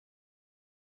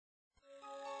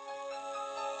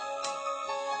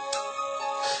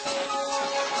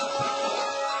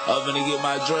I'm finna get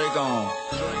my Drake on.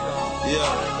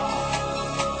 Yeah.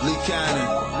 Lee County.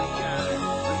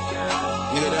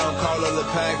 Nigga, they don't call up the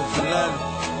packet for nothing.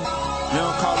 You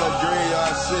don't call up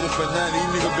Graveyard City for nothing. These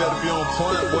niggas better be on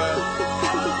point, boy.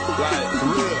 Like,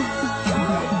 for real.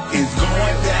 It's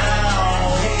going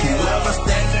down. Whoever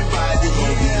standing by you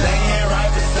will be laying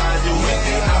right beside you. When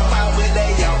they hop out with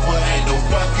they young boy, ain't no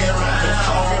fucking around.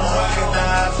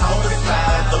 Recognize on the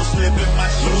side, don't slip in my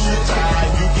shoes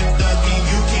tied. You can duck and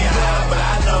you can hide, but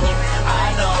I know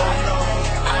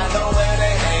where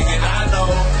they hanging. I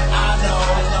know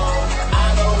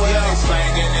where they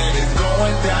slanging, and it's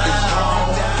going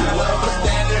down. Whoever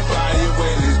standing by you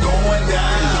when it's going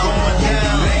down,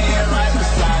 laying right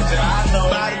beside you. I know.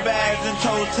 Body bags and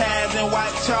toe tags and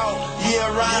white chalk year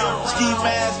round. Ski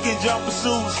mask and jumper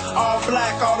suits, all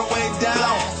black all the way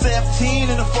down. 17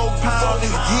 in the 4 pound,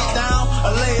 niggas get down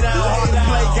or lay down. Hard to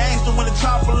play gangster when the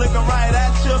chopper looking right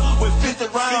at you with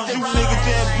 50 rounds. You niggas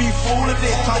just be fooling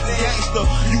it, talking gangster.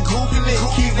 You googling it,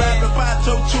 keep rapping about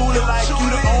your toolie like you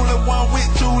the only one with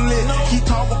toolie. Keep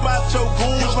talking about your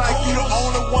goons like you the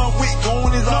only one with goon.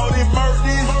 Is all them murders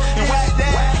and whack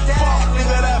that. Fuck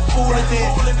nigga, that fooling it.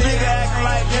 Nigga acting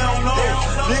like they don't know.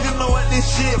 Nigga know what this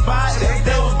shit about. They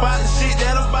was about the shit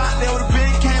that about. They would've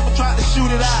been came and tried to shoot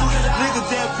it out.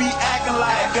 Niggas just be acting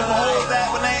like them hoes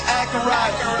that when they ain't acting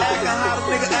right. Acting how the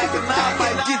nigga acting now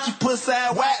might get you pussy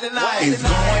ass whack tonight. It's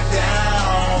going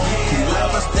down.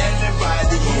 Whoever standing by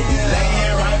you will be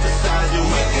laying right beside you.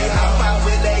 When they hop out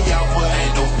with they young boy,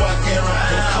 ain't no fucking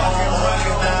around.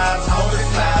 Recognize on the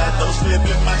side, don't slip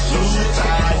in my shoes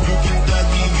tied. You can duck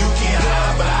and you can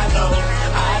hide, but I know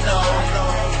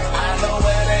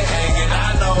where they hanging.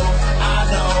 I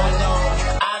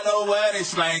know where they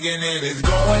slanging, and it's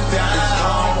going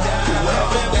down.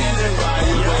 Whoever standing by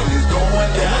you when it's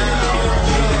going down,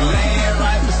 laying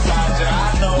right beside you.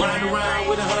 I know. Ride around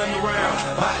with 100 rounds,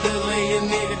 about to lay a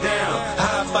nigga down.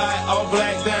 High five, all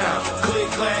black down. Click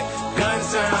clack, gun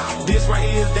sound. This right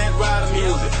here is that rider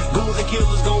music. Goons and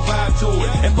killers gon' vibe to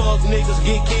it, and fuck niggas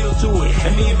get killed to it.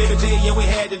 And me and Baby J, yeah, we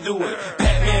had to do it.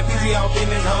 Batman, PZ off in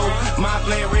his hoe. My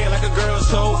flame red like a girl's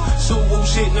toe. Suwu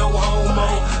shit, no homo.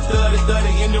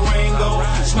 Thuddy in the rain go.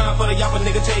 Smile for the y'all,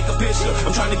 nigga, take a picture.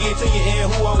 I'm trying to get to you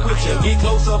and who I'm with you. Get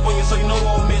close up on you so you know I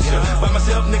won't miss you. By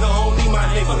myself, nigga, I don't need my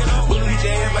nigga. Bullet each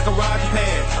ass like a Roger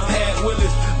pad. Pat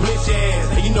Willis, blitz your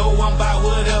ass. And you know I'm by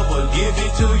whatever. Give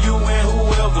it to you and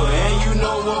whoever. And you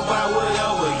know I'm by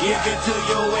whatever. Give it to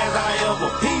your ass, however.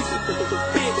 Peace.